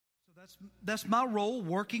That's my role,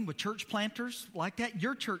 working with church planters like that,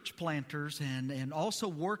 your church planters, and also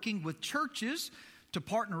working with churches to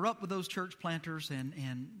partner up with those church planters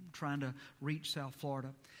and trying to reach South Florida.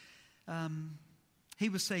 He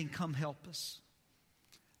was saying, come help us.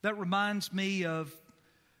 That reminds me of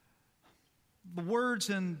the words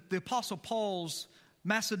in the Apostle Paul's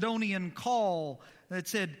Macedonian call that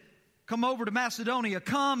said, come over to Macedonia,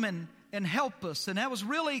 come and help us. And that was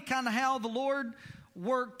really kind of how the Lord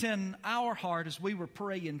worked in our heart as we were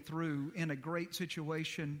praying through in a great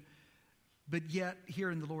situation. But yet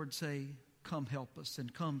hearing the Lord say, come help us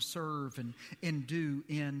and come serve and do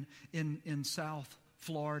in South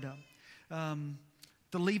Florida.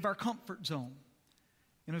 To leave our comfort zone.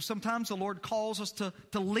 You know, sometimes the Lord calls us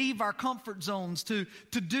to leave our comfort zones, to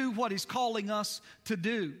do what He's calling us to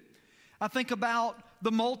do. I think about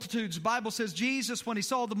the multitudes. The Bible says Jesus, when He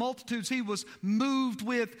saw the multitudes, He was moved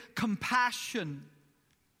with compassion.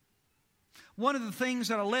 One of the things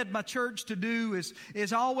that I led my church to do is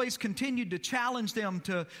I always continued to challenge them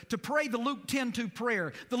to pray the Luke 10:2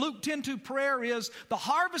 prayer. The Luke 10:2 prayer is, the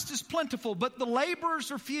harvest is plentiful, but the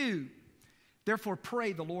laborers are few. Therefore,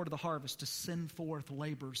 pray the Lord of the harvest to send forth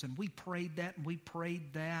laborers. And we prayed that and we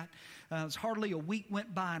prayed that. It's hardly a week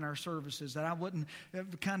went by in our services that I wasn't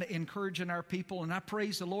kind of encouraging our people. And I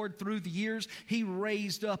praise the Lord through the years. He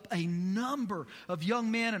raised up a number of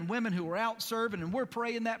young men and women who were out serving. And we're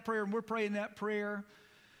praying that prayer and we're praying that prayer.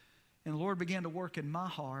 And the Lord began to work in my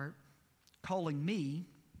heart, calling me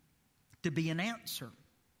to be an answer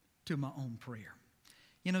to my own prayer.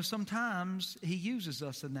 You know, sometimes He uses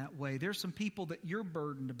us in that way. There's some people that you're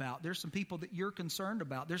burdened about. There's some people that you're concerned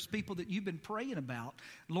about. There's people that you've been praying about.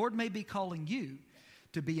 Lord may be calling you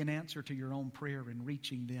to be an answer to your own prayer and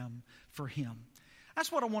reaching them for Him.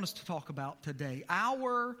 That's what I want us to talk about today.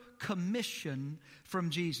 Our commission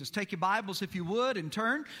from Jesus. Take your Bibles, if you would, and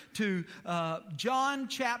turn to John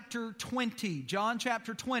chapter 20. John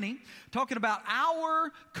chapter 20, talking about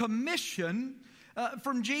our commission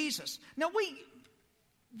from Jesus. Now,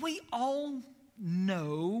 we all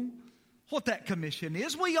know what that commission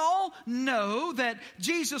is. We all know that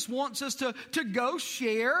Jesus wants us to go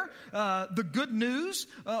share the good news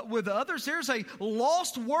with others. There's a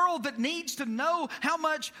lost world that needs to know how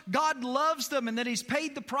much God loves them and that He's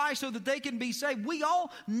paid the price so that they can be saved. We all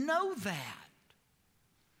know that.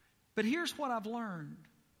 But here's what I've learned.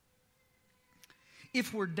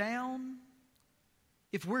 If we're down,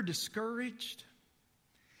 if we're discouraged,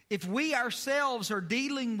 if we ourselves are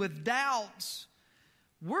dealing with doubts,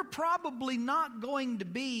 we're probably not going to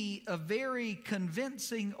be a very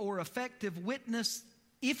convincing or effective witness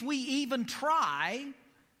if we even try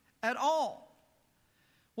at all.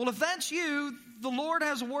 Well, if that's you, the Lord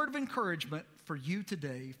has a word of encouragement for you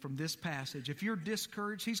today from this passage. If you're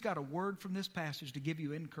discouraged, He's got a word from this passage to give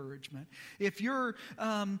you encouragement. If you're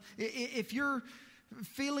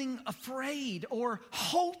feeling afraid or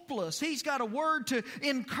hopeless, He's got a word to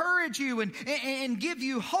encourage you and give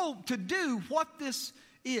you hope to do what this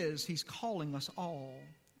is He's calling us all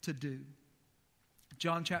to do.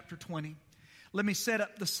 John chapter 20. Let me set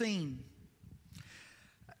up the scene.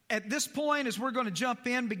 At this point, as we're going to jump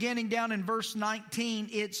in, beginning down in verse 19,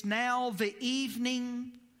 it's now the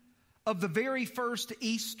evening of the very first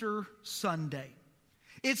Easter Sunday.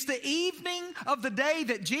 It's the evening of the day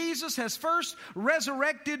that Jesus has first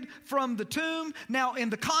resurrected from the tomb. Now,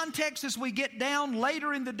 in the context, as we get down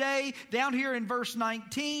later in the day, down here in verse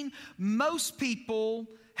 19, most people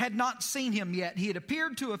had not seen Him yet. He had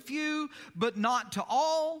appeared to a few, but not to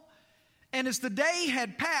all. And as the day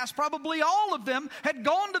had passed, probably all of them had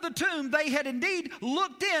gone to the tomb. They had indeed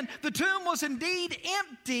looked in. The tomb was indeed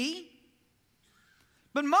empty.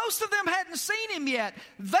 But most of them hadn't seen Him yet.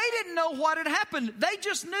 They didn't know what had happened. They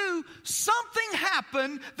just knew something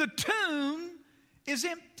happened. The tomb is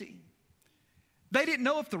empty. They didn't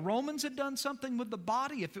know if the Romans had done something with the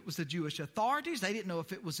body, if it was the Jewish authorities. They didn't know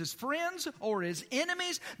if it was His friends or His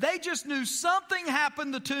enemies. They just knew something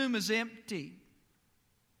happened. The tomb is empty.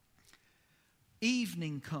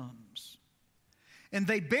 Evening comes, and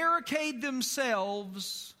they barricade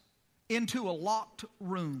themselves into a locked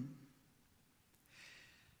room.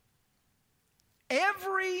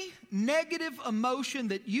 Every negative emotion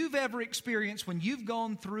that you've ever experienced when you've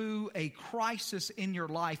gone through a crisis in your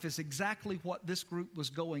life is exactly what this group was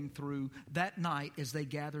going through that night as they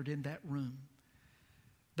gathered in that room.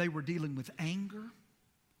 They were dealing with anger.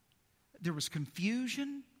 There was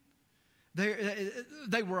confusion.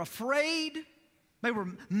 They were afraid. They were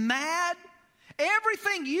mad.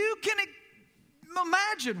 Everything you can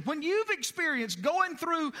Imagine when you've experienced going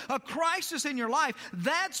through a crisis in your life,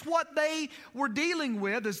 that's what they were dealing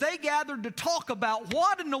with as they gathered to talk about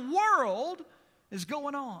what in the world is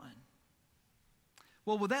going on.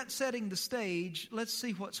 Well, with that setting the stage, let's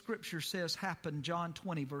see what Scripture says happened. John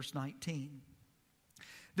 20, verse 19.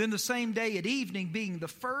 Then the same day at evening, being the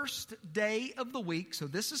first day of the week, so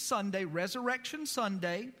this is Sunday, Resurrection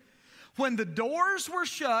Sunday, when the doors were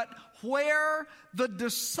shut where the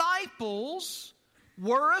disciples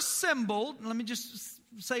were assembled. Let me just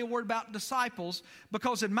say a word about disciples,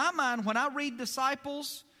 because in my mind, when I read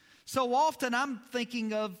disciples, so often I'm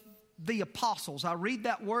thinking of the apostles. I read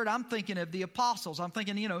that word, I'm thinking of the apostles. I'm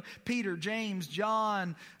thinking, Peter, James,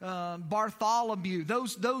 John, Bartholomew,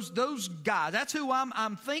 those guys. That's who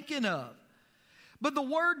I'm thinking of. But the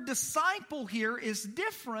word disciple here is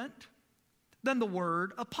different than the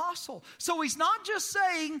word apostle. So he's not just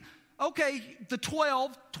saying, okay, the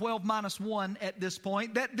 12 minus 1 at this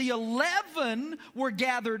point, that the 11 were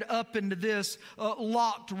gathered up into this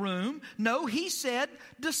locked room. No, he said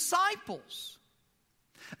disciples.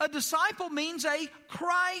 A disciple means a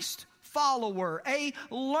Christ follower, a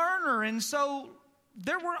learner. And so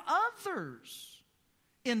there were others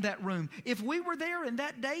in that room. If we were there in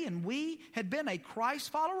that day and we had been a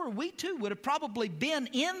Christ follower, we too would have probably been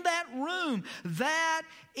in that room that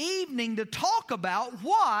evening to talk about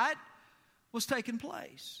what was taking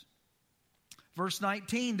place. Verse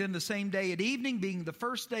 19, then the same day at evening, being the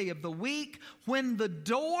first day of the week, when the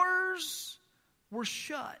doors were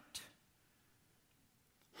shut.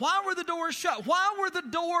 Why were the doors shut? Why were the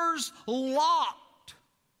doors locked?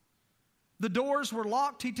 The doors were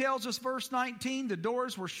locked, he tells us, verse 19. The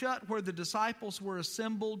doors were shut where the disciples were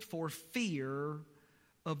assembled for fear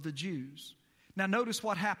of the Jews. Now notice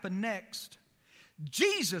what happened next.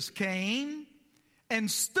 Jesus came and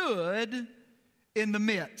stood in the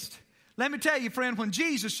midst. Let me tell you, friend, when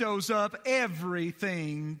Jesus shows up,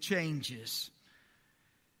 everything changes.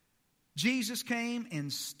 Jesus came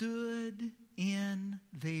and stood in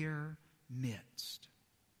their midst.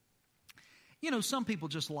 Some people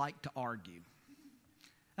just like to argue.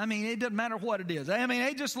 It doesn't matter what it is.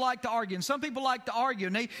 They just like to argue. And some people like to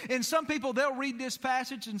argue. And some people, they'll read this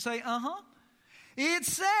passage and say, it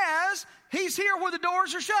says he's here where the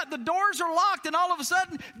doors are shut. The doors are locked, and all of a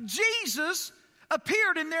sudden, Jesus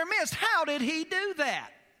appeared in their midst. How did he do that?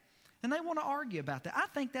 And they want to argue about that. I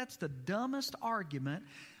think that's the dumbest argument.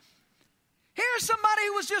 Here's somebody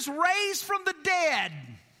who was just raised from the dead.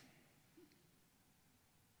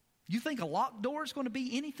 You think a locked door is going to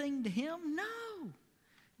be anything to him? No.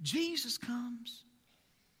 Jesus comes.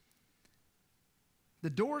 The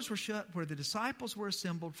doors were shut where the disciples were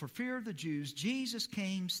assembled for fear of the Jews. Jesus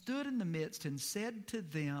came, stood in the midst, and said to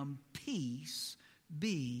them, "Peace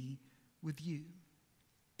be with you."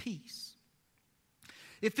 Peace.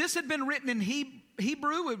 If this had been written in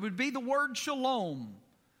Hebrew, it would be the word shalom.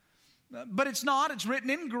 But it's not. It's written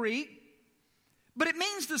in Greek. But it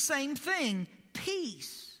means the same thing,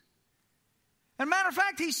 peace. As a matter of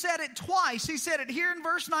fact, he said it twice. He said it here in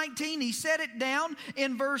verse 19. He said it down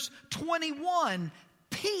in verse 21.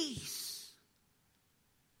 Peace.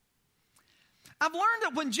 I've learned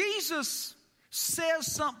that when Jesus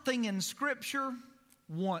says something in Scripture,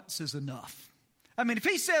 once is enough. If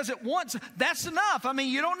he says it once, that's enough.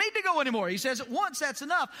 You don't need to go anymore. He says it once, that's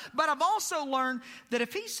enough. But I've also learned that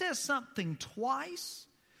if he says something twice,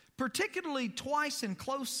 particularly twice in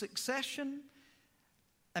close succession,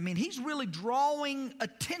 he's really drawing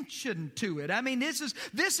attention to it.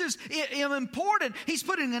 This is important. He's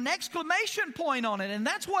putting an exclamation point on it. And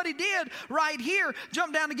that's what he did right here.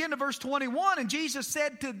 Jump down again to verse 21. And Jesus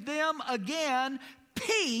said to them again,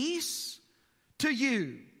 "Peace to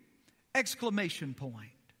you." Exclamation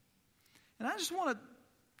point. And I just want to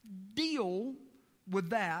deal with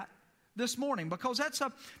that this morning, because that's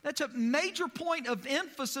a major point of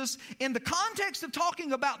emphasis in the context of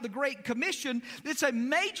talking about the Great Commission. It's a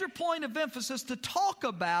major point of emphasis to talk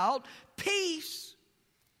about peace.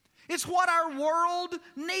 It's what our world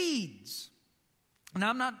needs. And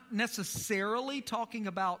I'm not necessarily talking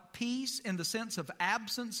about peace in the sense of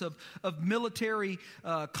absence of military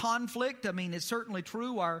conflict. It's certainly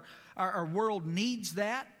true. Our world needs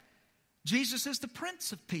that. Jesus is the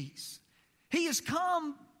Prince of Peace. He has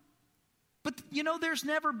come, but there's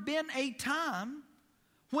never been a time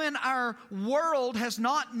when our world has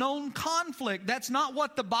not known conflict. That's not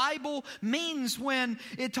what the Bible means when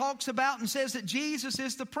it talks about and says that Jesus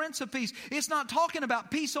is the Prince of Peace. It's not talking about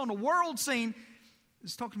peace on a world scene.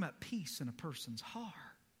 It's talking about peace in a person's heart.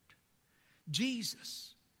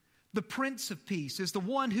 Jesus, The Prince of Peace is the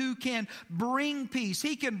one who can bring peace.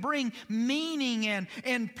 He can bring meaning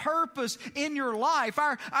and purpose in your life.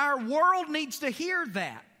 Our world needs to hear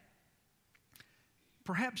that.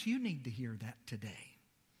 Perhaps you need to hear that today.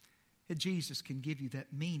 That Jesus can give you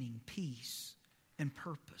that meaning, peace, and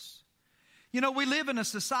purpose. You know, we live in a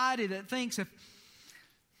society that thinks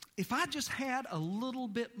if I just had a little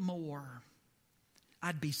bit more,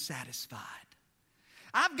 I'd be satisfied.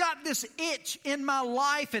 I've got this itch in my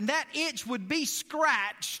life, and that itch would be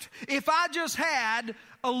scratched if I just had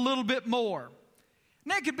a little bit more.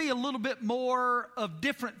 And that could be a little bit more of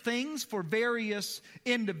different things for various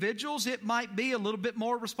individuals. It might be a little bit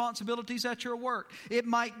more responsibilities at your work. It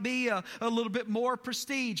might be a little bit more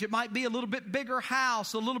prestige. It might be a little bit bigger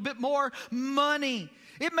house, a little bit more money.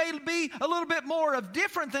 It may be a little bit more of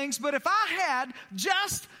different things, but if I had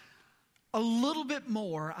just a little bit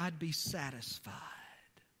more, I'd be satisfied.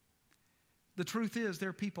 The truth is, there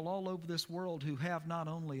are people all over this world who have not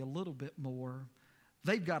only a little bit more,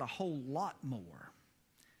 they've got a whole lot more,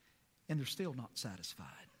 and they're still not satisfied.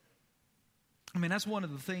 I mean, that's one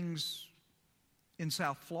of the things in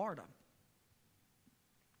South Florida.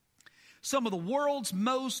 Some of the world's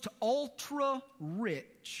most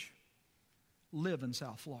ultra-rich live in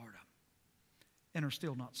South Florida and are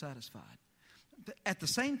still not satisfied. At the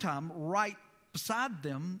same time, right beside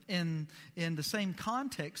them, in the same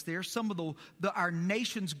context there, some of our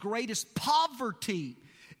nation's greatest poverty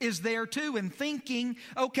is there too, and thinking,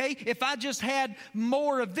 okay, if I just had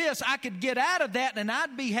more of this, I could get out of that and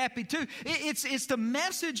I'd be happy too. It's the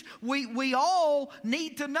message we all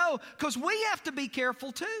need to know, because we have to be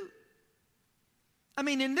careful too. I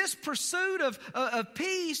mean, in this pursuit of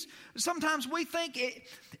peace, sometimes we think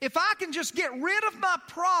if I can just get rid of my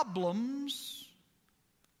problems,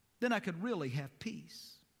 then I could really have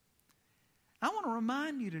peace. I want to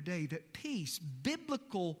remind you today that peace,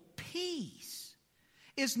 biblical peace,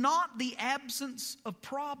 is not the absence of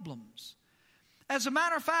problems. As a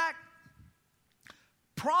matter of fact,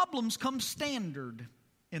 problems come standard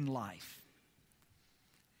in life.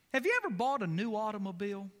 Have you ever bought a new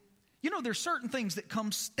automobile? You know, there's certain things that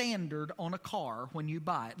come standard on a car when you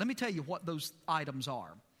buy it. Let me tell you what those items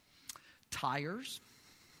are. Tires.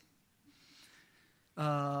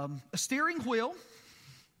 A steering wheel,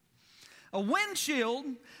 a windshield.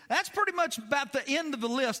 That's pretty much about the end of the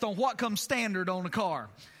list on what comes standard on a car.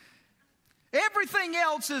 Everything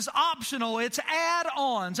else is optional. It's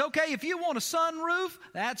add-ons. Okay, if you want a sunroof,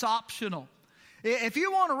 that's optional. If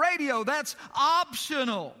you want a radio, that's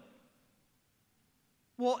optional.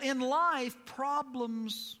 Well, in life,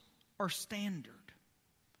 problems are standard.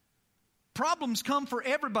 Problems come for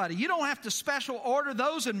everybody. You don't have to special order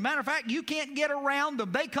those. And matter of fact, you can't get around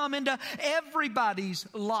them. They come into everybody's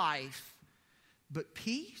life. But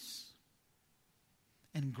peace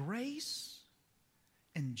and grace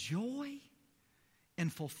and joy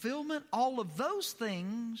and fulfillment, all of those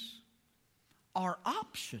things are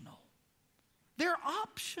optional. They're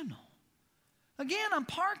optional. Again, I'm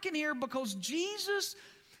parking here because Jesus,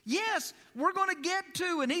 yes, we're going to get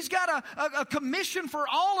to, and He's got a commission for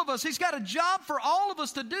all of us. He's got a job for all of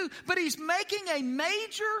us to do, but He's making a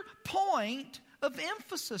major point of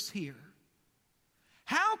emphasis here.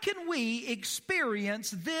 How can we experience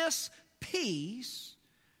this peace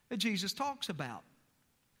that Jesus talks about?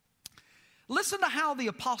 Listen to how the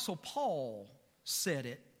Apostle Paul said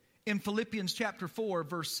it in Philippians chapter 4,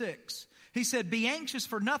 verse 6. He said, "Be anxious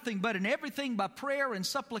for nothing, but in everything by prayer and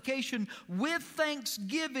supplication with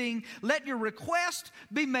thanksgiving, let your request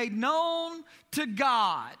be made known to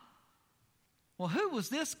God." Well, who was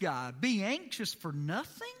this guy? Be anxious for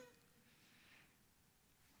nothing?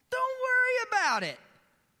 Don't worry about it.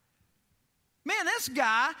 Man, this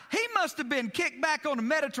guy, he must have been kicked back on a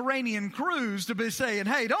Mediterranean cruise to be saying,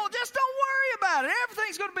 hey, don't worry about it.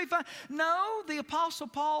 Everything's going to be fine. No, the Apostle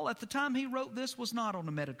Paul, at the time he wrote this, was not on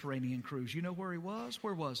a Mediterranean cruise. You know where he was?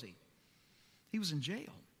 Where was he? He was in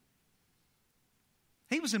jail.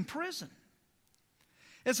 He was in prison.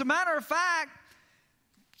 As a matter of fact,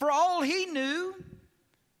 for all he knew,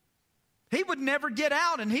 he would never get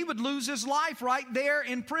out, and he would lose his life right there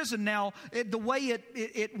in prison. Now, the way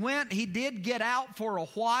it went, he did get out for a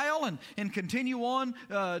while and continue on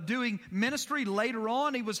doing ministry. Later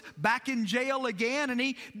on, he was back in jail again, and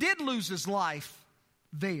he did lose his life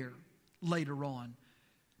there later on.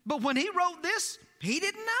 But when he wrote this, he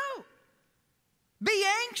didn't know. Be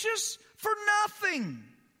anxious for nothing,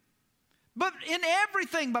 but in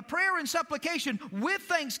everything, by prayer and supplication, with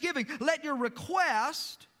thanksgiving, let your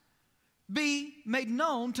request be made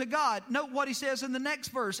known to God. Note what he says in the next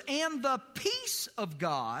verse. And the peace of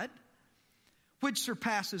God, which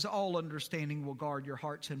surpasses all understanding, will guard your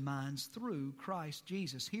hearts and minds through Christ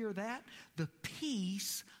Jesus. Hear that? The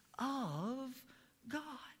peace of God.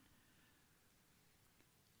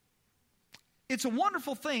 It's a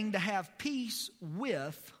wonderful thing to have peace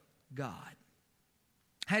with God.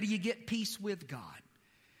 How do you get peace with God?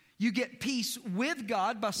 You get peace with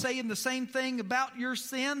God by saying the same thing about your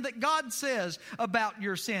sin that God says about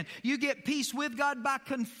your sin. You get peace with God by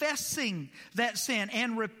confessing that sin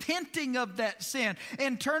and repenting of that sin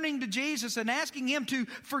and turning to Jesus and asking Him to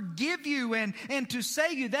forgive you and to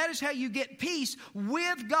save you. That is how you get peace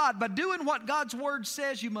with God, by doing what God's Word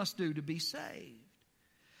says you must do to be saved.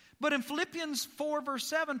 But in Philippians 4 verse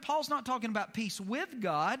 7, Paul's not talking about peace with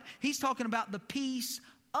God. He's talking about the peace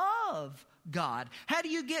of God. How do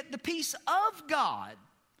you get the peace of God?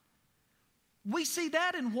 We see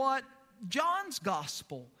that in what John's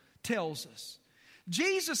gospel tells us.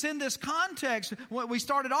 Jesus, in this context, we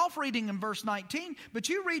started off reading in verse 19, but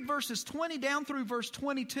you read verses 20 down through verse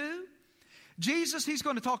 22. Jesus, He's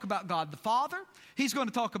going to talk about God the Father. He's going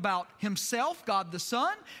to talk about Himself, God the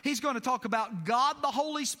Son. He's going to talk about God the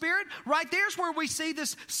Holy Spirit. Right there's where we see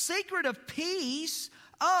this secret of peace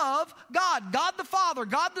of God. God the Father,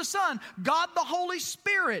 God the Son, God the Holy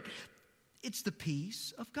Spirit. It's the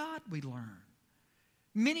peace of God we learn.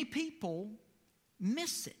 Many people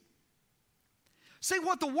miss it. See,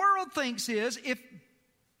 what the world thinks is, if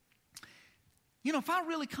I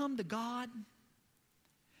really come to God,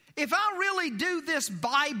 if I really do this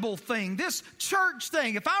Bible thing, this church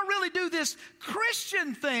thing, if I really do this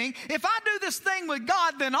Christian thing, if I do this thing with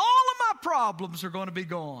God, then all of my problems are going to be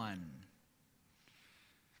gone.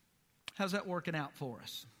 How's that working out for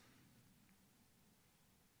us?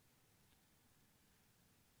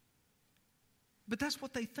 But that's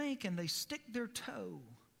what they think, and they stick their toe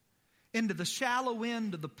into the shallow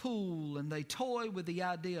end of the pool, and they toy with the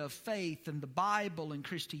idea of faith and the Bible and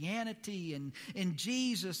Christianity and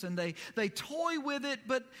Jesus, and they toy with it,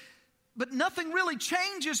 but nothing really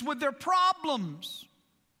changes with their problems.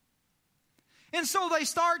 And so they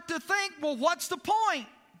start to think, well, what's the point?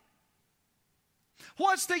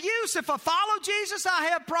 What's the use? If I follow Jesus, I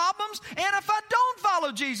have problems, and if I don't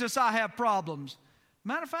follow Jesus, I have problems.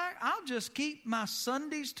 Matter of fact, I'll just keep my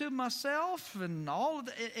Sundays to myself and all of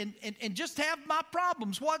and just have my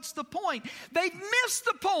problems. What's the point? They've missed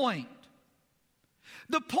the point.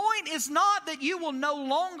 The point is not that you will no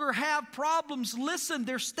longer have problems. Listen,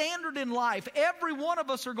 they're standard in life. Every one of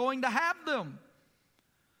us are going to have them.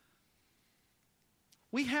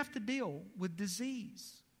 We have to deal with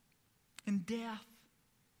disease and death,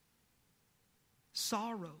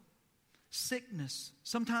 sorrow, sickness.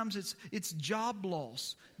 Sometimes it's job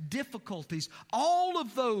loss, difficulties. All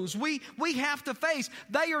of those we have to face.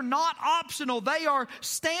 They are not optional. They are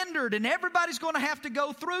standard, and everybody's going to have to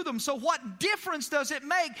go through them. So what difference does it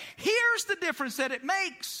make? Here's the difference that it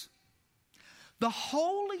makes. The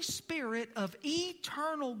Holy Spirit of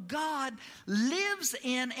eternal God lives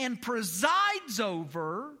in and presides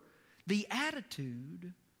over the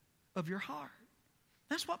attitude of your heart.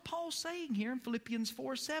 That's what Paul's saying here in Philippians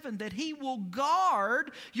 4:7, that He will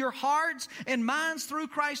guard your hearts and minds through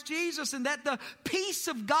Christ Jesus, and that the peace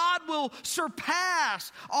of God will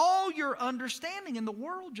surpass all your understanding. And the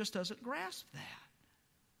world just doesn't grasp that.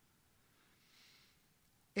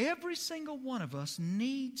 Every single one of us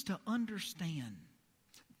needs to understand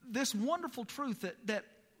this wonderful truth that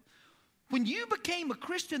when you became a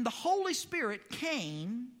Christian, the Holy Spirit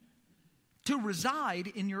came to reside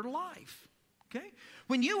in your life. Okay?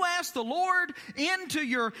 When you ask the Lord into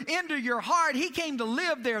your heart, He came to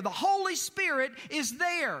live there. The Holy Spirit is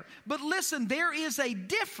there. But listen, there is a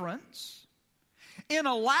difference in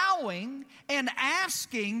allowing and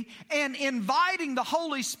asking and inviting the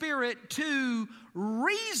Holy Spirit to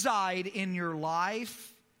reside in your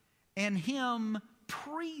life and Him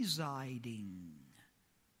presiding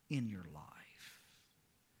in your life.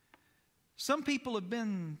 Some people have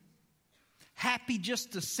been happy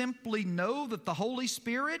just to simply know that the Holy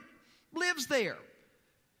Spirit lives there.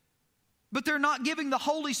 But they're not giving the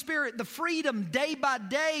Holy Spirit the freedom day by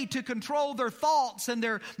day to control their thoughts and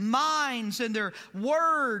their minds and their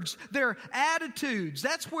words, their attitudes.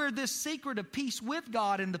 That's where this secret of peace with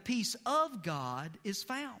God and the peace of God is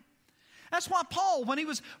found. That's why Paul, when he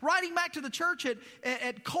was writing back to the church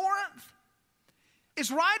at Corinth, is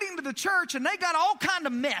writing to the church, and they got all kind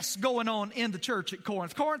of mess going on in the church at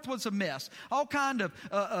Corinth. Corinth was a mess. All kind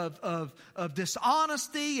of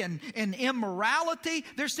dishonesty and immorality.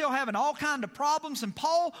 They're still having all kind of problems. And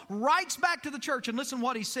Paul writes back to the church, and listen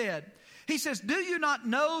what he said. He says, "Do you not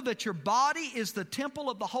know that your body is the temple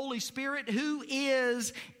of the Holy Spirit who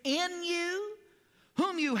is in you,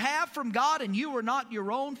 whom you have from God, and you are not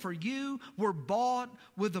your own, for you were bought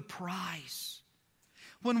with a price.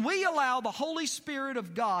 When we allow the Holy Spirit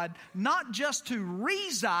of God not just to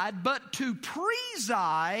reside, but to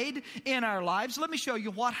preside in our lives, let me show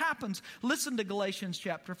you what happens. Listen to Galatians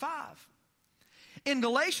chapter 5. In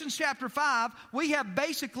Galatians chapter 5, we have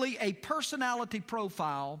basically a personality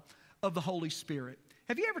profile of the Holy Spirit.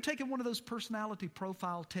 Have you ever taken one of those personality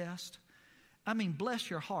profile tests? I mean, bless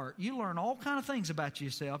your heart. You learn all kind of things about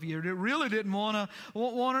yourself you really didn't want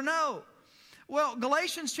to know. Well,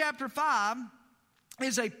 Galatians chapter 5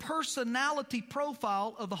 is a personality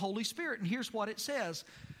profile of the Holy Spirit. And here's what it says.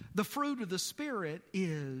 The fruit of the Spirit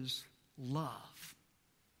is love,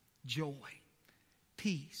 joy,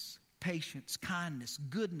 peace, patience, kindness,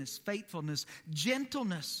 goodness, faithfulness,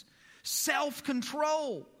 gentleness,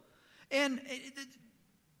 self-control.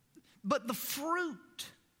 But the fruit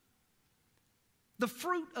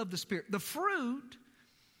of the Spirit,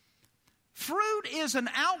 fruit is an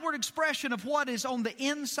outward expression of what is on the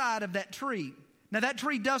inside of that tree. Now, that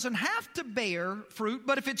tree doesn't have to bear fruit,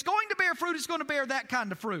 but if it's going to bear fruit, it's going to bear that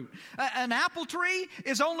kind of fruit. An apple tree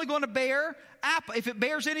is only going to bear apple. If it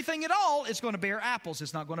bears anything at all, it's going to bear apples.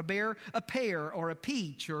 It's not going to bear a pear or a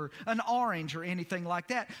peach or an orange or anything like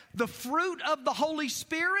that. The fruit of the Holy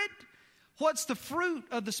Spirit, what's the fruit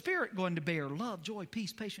of the Spirit going to bear? Love, joy,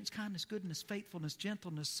 peace, patience, kindness, goodness, faithfulness,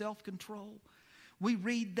 gentleness, self-control. We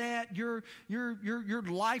read that. Your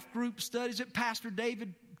life group studies it. Pastor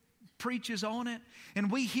David preaches on it,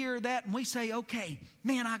 and we hear that and we say, okay,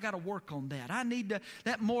 man, I got to work on that. I need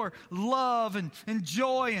that more love and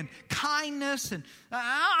joy and kindness, and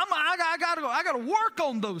I got to work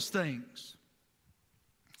on those things.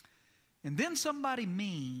 And then somebody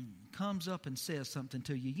mean comes up and says something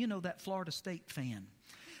to you. You know, that Florida State fan.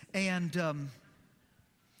 And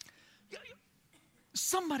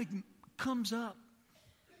somebody comes up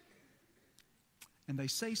and they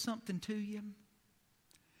say something to you.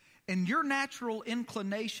 And your natural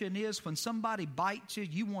inclination is when somebody bites you,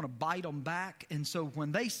 you want to bite them back. And so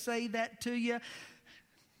when they say that to you,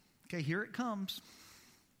 okay, here it comes.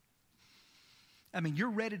 I mean,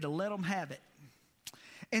 you're ready to let them have it.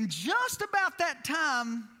 And just about that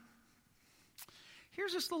time,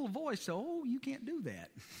 here's this little voice. Oh, you can't do that.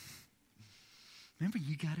 Remember,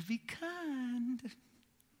 you got to be kind.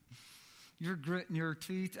 You're gritting your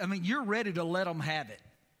teeth. I mean, you're ready to let them have it.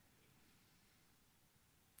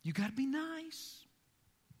 You got to be nice.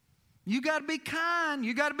 You got to be kind.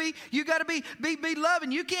 You got to be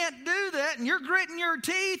loving. You can't do that, and you're gritting your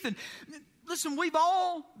teeth. And listen, we've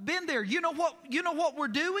all been there. You know what we're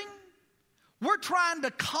doing? We're trying to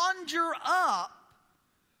conjure up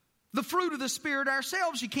the fruit of the Spirit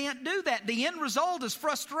ourselves. You can't do that. The end result is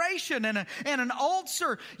frustration and an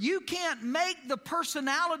ulcer. You can't make the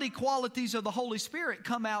personality qualities of the Holy Spirit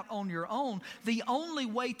come out on your own. The only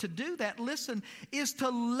way to do that, listen, is to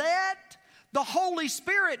let the Holy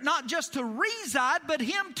Spirit not just to reside, but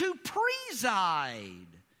Him to preside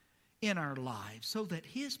in our lives so that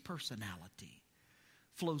His personality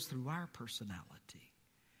flows through our personality.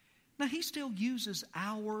 Now, He still uses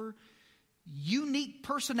our unique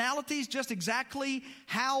personalities, just exactly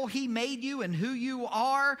how He made you and who you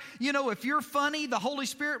are. You know, if you're funny, the Holy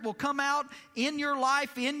Spirit will come out in your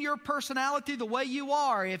life, in your personality, the way you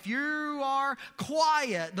are. If you are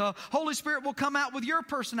quiet, the Holy Spirit will come out with your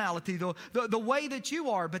personality, the way that you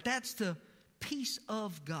are. But that's the peace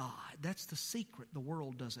of God. That's the secret the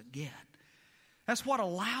world doesn't get. That's what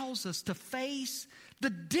allows us to face the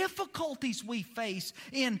difficulties we face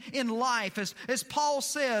in life. As Paul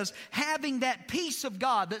says, having that peace of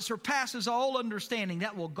God that surpasses all understanding,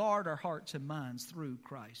 that will guard our hearts and minds through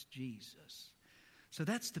Christ Jesus. So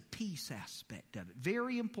that's the peace aspect of it.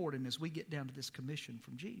 Very important as we get down to this commission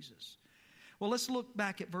from Jesus. Well, let's look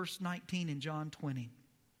back at verse 19 in John 20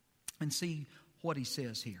 and see what he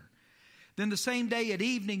says here. Then the same day at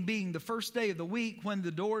evening, being the first day of the week, when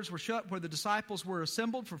the doors were shut where the disciples were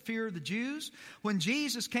assembled for fear of the Jews, when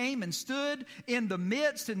Jesus came and stood in the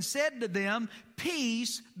midst and said to them,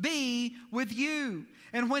 "Peace be with you."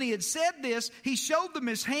 And when he had said this, he showed them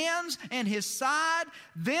his hands and his side.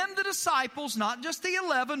 Then the disciples, not just the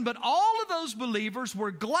 11, but all of those believers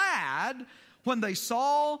were glad when they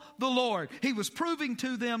saw the Lord. He was proving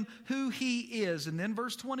to them who He is. And then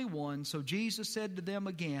verse 21, so Jesus said to them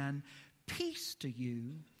again, "Peace to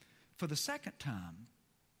you," for the second time.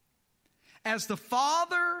 "As the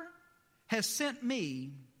Father has sent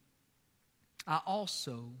me, I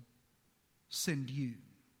also send you."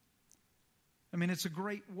 I mean, it's a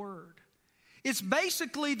great word. It's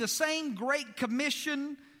basically the same great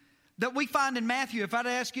commission that we find in Matthew. If I'd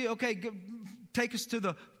ask you, okay, take us to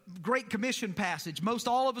the Great Commission passage. Most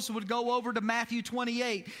all of us would go over to Matthew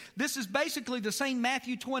 28. This is basically the same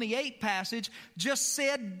Matthew 28 passage, just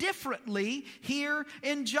said differently here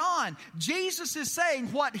in John. Jesus is saying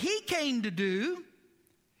what He came to do,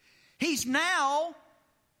 He's now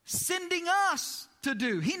sending us to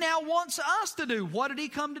do. He now wants us to do. What did He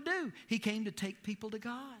come to do? He came to take people to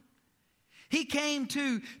God. He came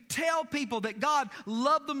to tell people that God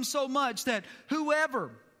loved them so much that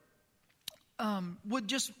whoever would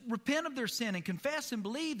just repent of their sin and confess and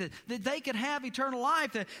believe that they could have eternal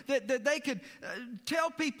life, that they could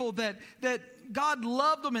tell people that God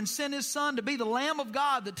loved them and sent His Son to be the Lamb of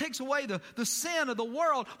God that takes away the sin of the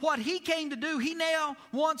world. What He came to do, He now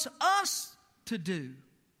wants us to do.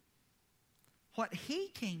 What He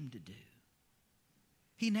came to do,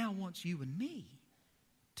 He now wants you and me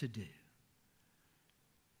to do.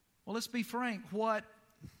 Well, let's be frank.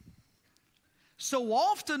 So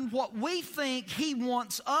often what we think He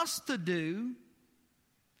wants us to do,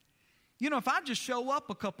 if I just show up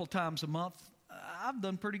a couple times a month, I've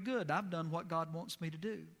done pretty good. I've done what God wants me to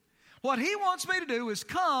do. What He wants me to do is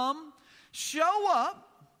come, show up,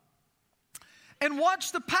 and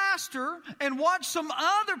watch the pastor and watch some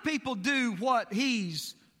other people do what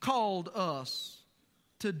He's called us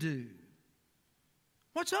to do.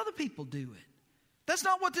 Watch other people do it. That's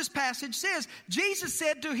not what this passage says. Jesus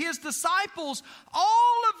said to His disciples,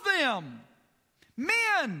 all of them,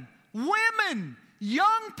 men, women,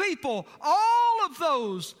 young people, all of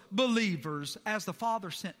those believers, as the Father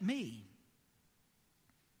sent me,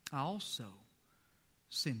 I also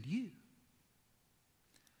send you.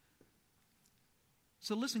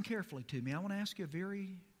 So listen carefully to me. I want to ask you a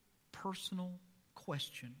very personal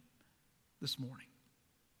question this morning.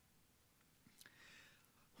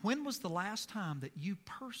 When was the last time that you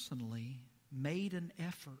personally made an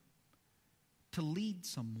effort to lead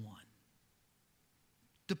someone,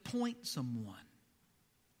 to point someone,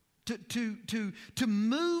 to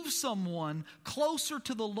move someone closer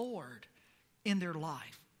to the Lord in their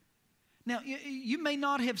life? Now, you may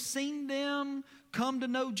not have seen them come to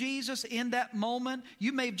know Jesus in that moment.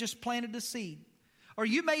 You may have just planted a seed. Or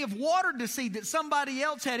you may have watered the seed that somebody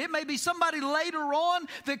else had. It may be somebody later on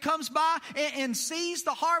that comes by and sees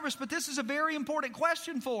the harvest. But this is a very important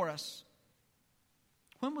question for us.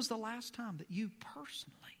 When was the last time that you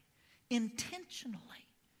personally, intentionally,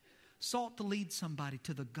 sought to lead somebody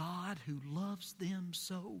to the God who loves them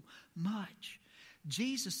so much?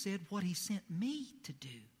 Jesus said, what He sent me to do,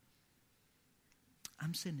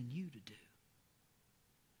 I'm sending you to do.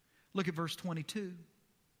 Look at verse 22.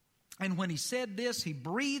 And when He said this, He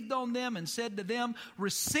breathed on them and said to them,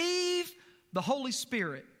 receive the Holy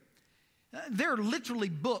Spirit. There are literally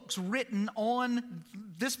books written on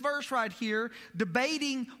this verse right here,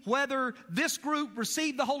 debating whether this group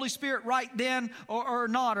received the Holy Spirit right then or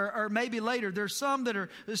not, or maybe later. There's some that are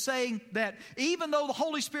saying that even though the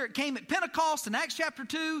Holy Spirit came at Pentecost in Acts chapter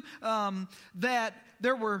 2, that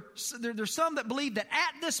there's some that believe that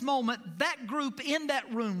at this moment, that group in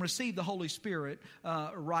that room received the Holy Spirit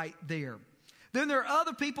right there. Then there are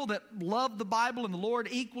other people that love the Bible and the Lord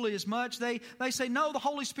equally as much. They say, no, the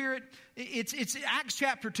Holy Spirit, it's Acts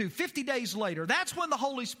chapter 2, 50 days later. That's when the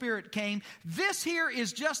Holy Spirit came. This here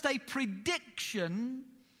is just a prediction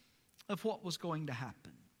of what was going to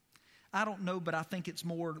happen. I don't know, but I think it's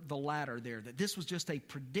more the latter there, that this was just a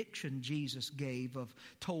prediction Jesus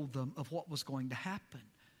told them of what was going to happen.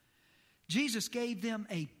 Jesus gave them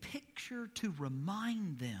a picture to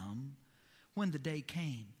remind them when the day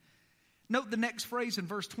came. Note the next phrase in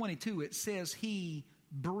verse 22. It says, He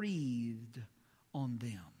breathed on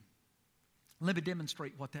them. Let me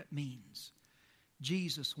demonstrate what that means.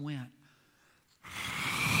 Jesus went.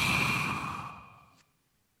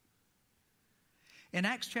 In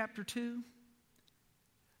Acts chapter 2,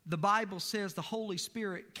 the Bible says the Holy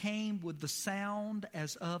Spirit came with the sound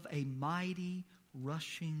as of a mighty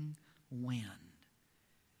rushing wind.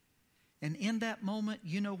 And in that moment,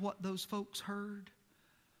 you know what those folks heard?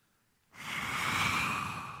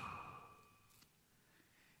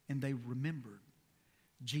 And they remembered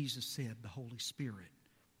Jesus said the Holy Spirit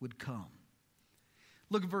would come.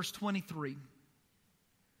 Look at verse 23.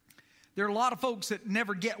 There are a lot of folks that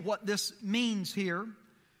never get what this means here.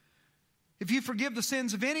 If you forgive the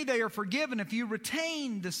sins of any, they are forgiven. If you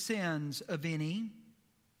retain the sins of any,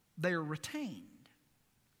 they are retained.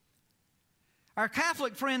 Our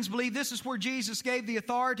Catholic friends believe this is where Jesus gave the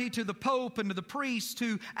authority to the Pope and to the priests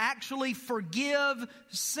to actually forgive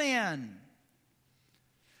sin.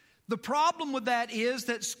 The problem with that is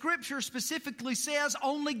that Scripture specifically says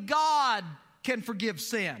only God can forgive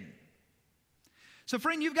sin. So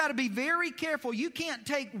friend, you've got to be very careful. You can't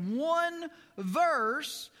take one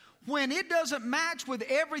verse when it doesn't match with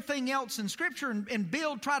everything else in Scripture and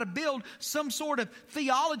try to build some sort of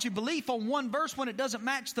theology belief on one verse when it doesn't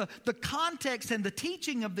match the context and the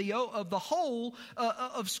teaching of the whole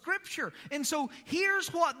of Scripture. And so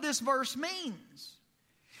here's what this verse means.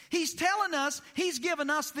 He's telling us, He's given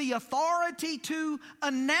us the authority to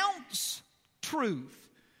announce truth.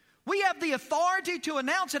 We have the authority to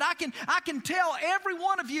announce it. I can tell every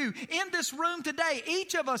one of you in this room today,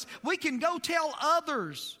 each of us, we can go tell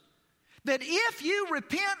others that if you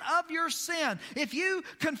repent of your sin, if you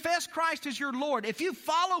confess Christ as your Lord, if you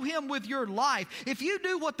follow Him with your life, if you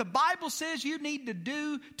do what the Bible says you need to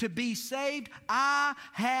do to be saved, I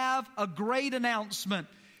have a great announcement.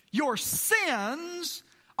 Your sins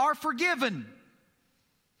are forgiven.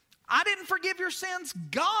 I didn't forgive your sins.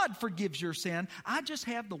 God forgives your sin. I just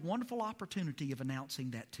have the wonderful opportunity of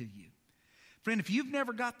announcing that to you. Friend, if you've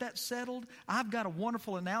never got that settled, I've got a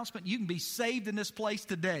wonderful announcement. You can be saved in this place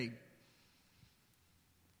today.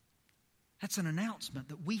 That's an announcement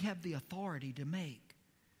that we have the authority to make.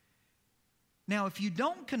 Now, if you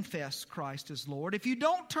don't confess Christ as Lord, if you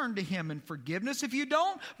don't turn to Him in forgiveness, if you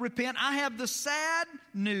don't repent, I have the sad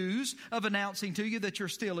news of announcing to you that you're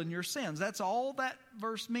still in your sins. That's all that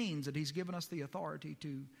verse means, that He's given us the authority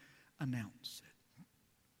to announce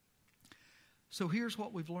it. So here's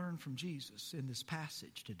what we've learned from Jesus in this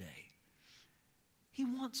passage today. He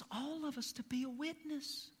wants all of us to be a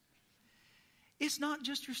witness. It's not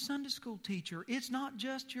just your Sunday school teacher. It's not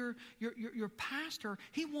just your pastor.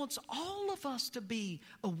 He wants all of us to be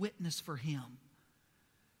a witness for Him.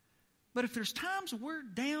 But if there's times we're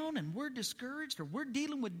down and we're discouraged or we're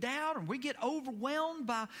dealing with doubt or we get overwhelmed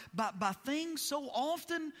by things so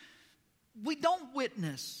often, we don't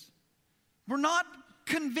witness. We're not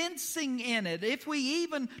convincing in it, if we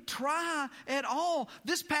even try at all.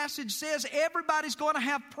 This passage says everybody's going to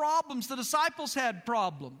have problems. The disciples had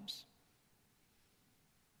problems.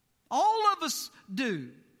 All of us do.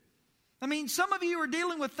 I mean, some of you are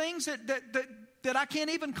dealing with things that I can't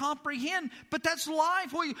even comprehend, but that's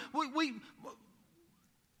life. We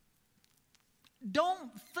don't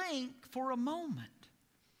think for a moment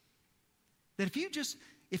that if you just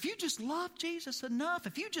love Jesus enough,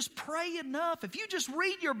 if you just pray enough, if you just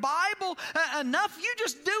read your Bible enough, you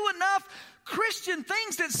just do enough Christian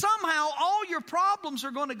things that somehow all your problems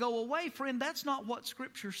are going to go away. Friend, that's not what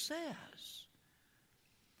Scripture says.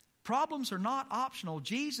 Problems are not optional.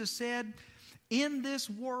 Jesus said, in this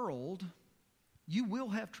world, you will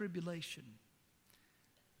have tribulation.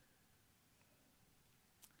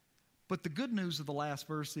 But the good news of the last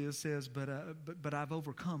verse says, but I've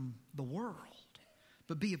overcome the world.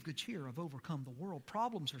 But be of good cheer, I've overcome the world.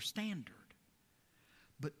 Problems are standard,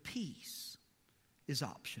 but peace is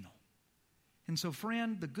optional. And so,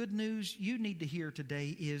 friend, the good news you need to hear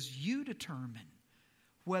today is you determine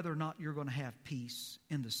whether or not you're going to have peace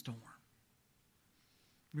in the storm.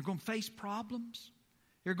 You're going to face problems.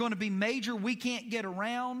 They're going to be major we can't get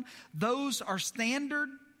around. Those are standard,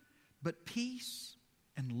 but peace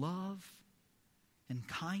and love and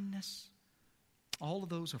kindness, all of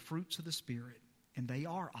those are fruits of the Spirit, and they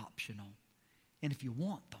are optional. And if you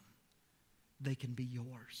want them, they can be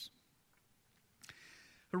yours.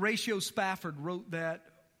 Horatio Spafford wrote that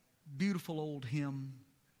beautiful old hymn,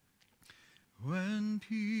 when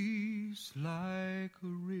peace like a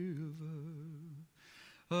river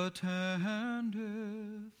attendeth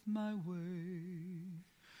my way,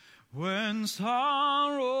 when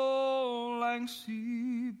sorrow like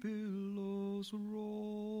sea billows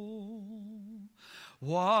roll,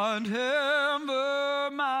 whatever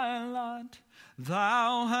my lot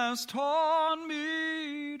thou hast taught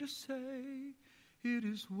me to say, it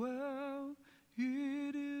is well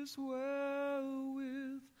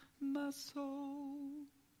with my soul.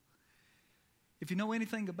 If you know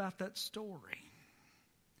anything about that story,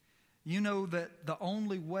 you know that the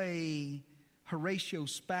only way Horatio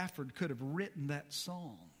Spafford could have written that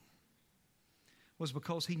song was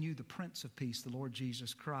because he knew the Prince of Peace, the Lord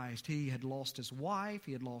Jesus Christ. He had lost his wife.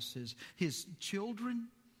 He had lost his children.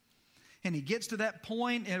 And he gets to that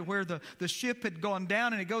point where the ship had gone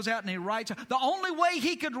down, and he goes out and he writes. The only way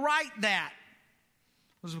he could write that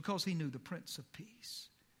was because he knew the Prince of Peace.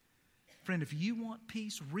 Friend, if you want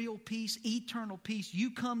peace, real peace, eternal peace,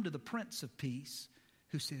 you come to the Prince of Peace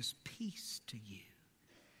who says, peace to you.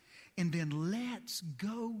 And then let's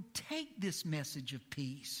go take this message of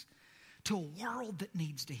peace to a world that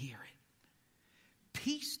needs to hear it.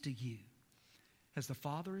 Peace to you. As the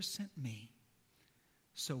Father has sent me,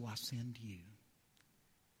 so I send you.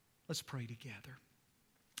 Let's pray together.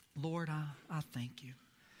 Lord, I thank you.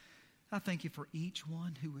 I thank you for each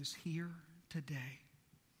one who is here today.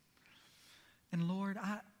 And Lord,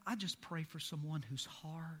 I just pray for someone whose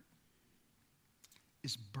heart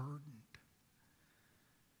is burdened.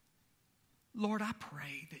 Lord, I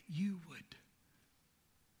pray that you would,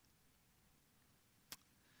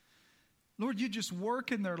 Lord, you just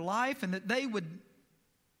work in their life and that they would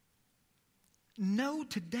know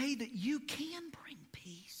today that you can bring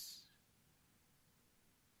peace.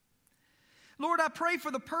 Lord, I pray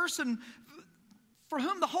for the person for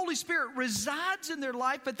whom the Holy Spirit resides in their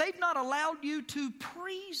life, but they've not allowed you to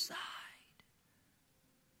preside.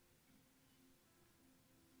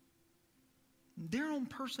 Their own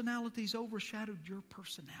personalities overshadowed your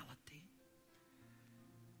personality.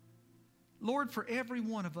 Lord, for every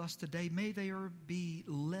one of us today, may there be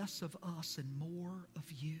less of us and more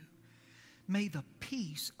of you. May the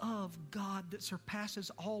peace of God that surpasses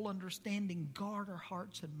all understanding guard our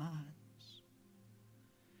hearts and minds.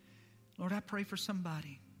 Lord, I pray for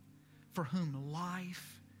somebody for whom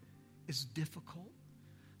life is difficult.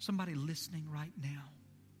 Somebody listening right now.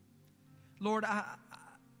 Lord,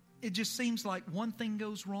 it just seems like one thing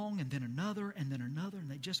goes wrong and then another and then another,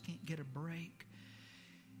 and they just can't get a break.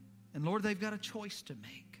 And Lord, they've got a choice to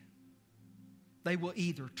make. They will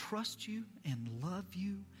either trust you and love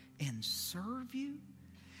you and serve you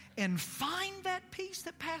and find that peace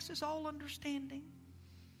that passes all understanding,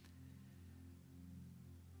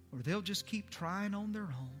 or they'll just keep trying on their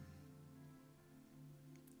own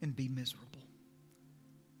and be miserable.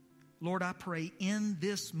 Lord, I pray in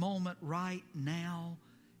this moment right now,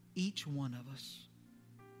 each one of us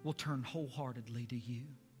will turn wholeheartedly to you.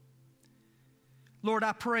 Lord,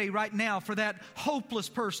 I pray right now for that hopeless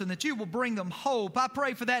person that you will bring them hope. I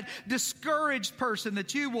pray for that discouraged person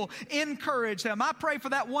that you will encourage them. I pray for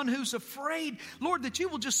that one who's afraid, Lord, that you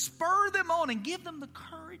will just spur them on and give them the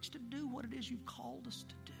courage to do what it is you've called us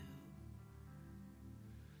to do.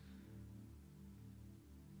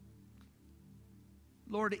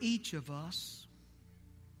 Lord, each of us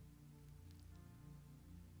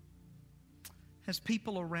has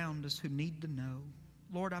people around us who need to know.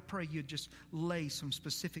 Lord, I pray you'd just lay some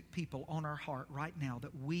specific people on our heart right now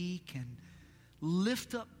that we can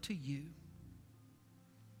lift up to you.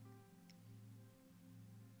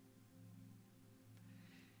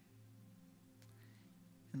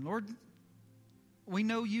 And Lord, we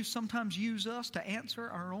know you sometimes use us to answer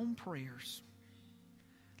our own prayers.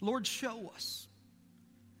 Lord, show us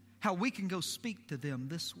how we can go speak to them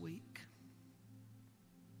this week.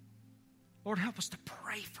 Lord, help us to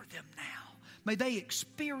pray for them now. May they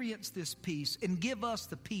experience this peace and give us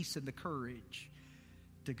the peace and the courage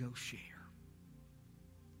to go share.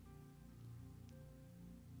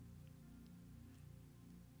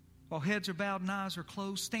 While heads are bowed and eyes are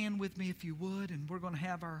closed, stand with me if you would, and we're going to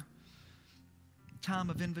have our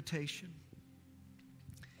time of invitation.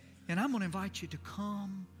 And I'm going to invite you to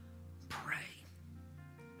come pray.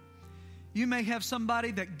 You may have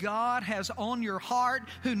somebody that God has on your heart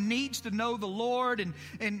who needs to know the Lord, and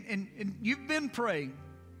you've been praying.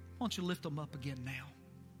 Why don't you lift them up again now?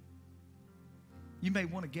 You may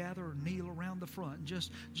want to gather or kneel around the front and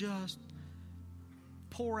just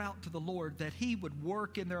pour out to the Lord that He would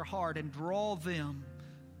work in their heart and draw them.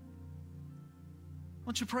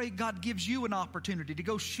 Why don't you pray God gives you an opportunity to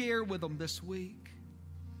go share with them this week?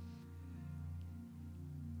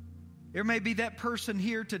 There may be that person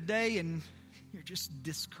here today and you're just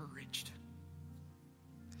discouraged.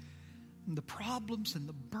 And the problems and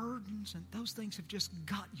the burdens and those things have just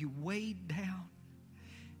got you weighed down.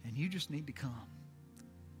 And you just need to come.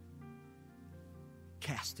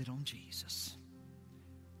 Cast it on Jesus.